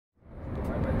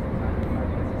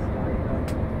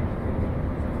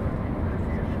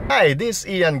Hi, this is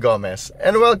Ian Gomez,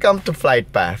 and welcome to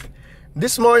Flight Path.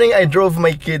 This morning I drove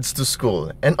my kids to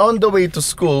school, and on the way to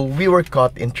school, we were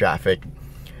caught in traffic.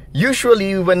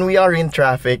 Usually, when we are in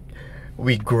traffic,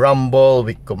 we grumble,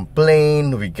 we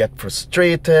complain, we get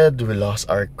frustrated, we lost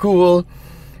our cool,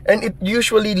 and it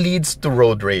usually leads to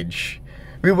road rage.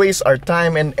 We waste our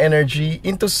time and energy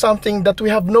into something that we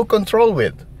have no control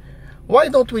with. Why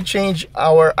don't we change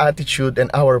our attitude and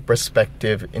our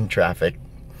perspective in traffic?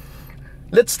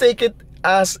 Let's take it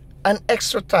as an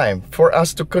extra time for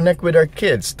us to connect with our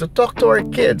kids, to talk to our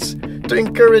kids, to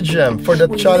encourage them for the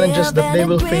challenges that they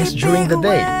will face during the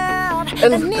day.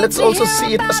 And let's also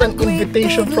see it as an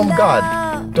invitation from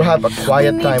God to have a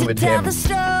quiet time with Him,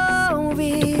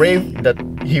 to pray that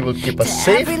He will keep us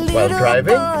safe while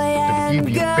driving, to give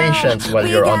you patience while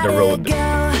you're on the road.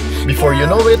 Before you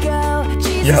know it,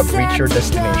 you have reached your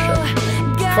destination.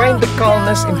 Find the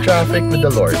calmness in traffic with the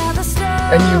Lord,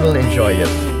 and you will enjoy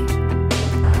it.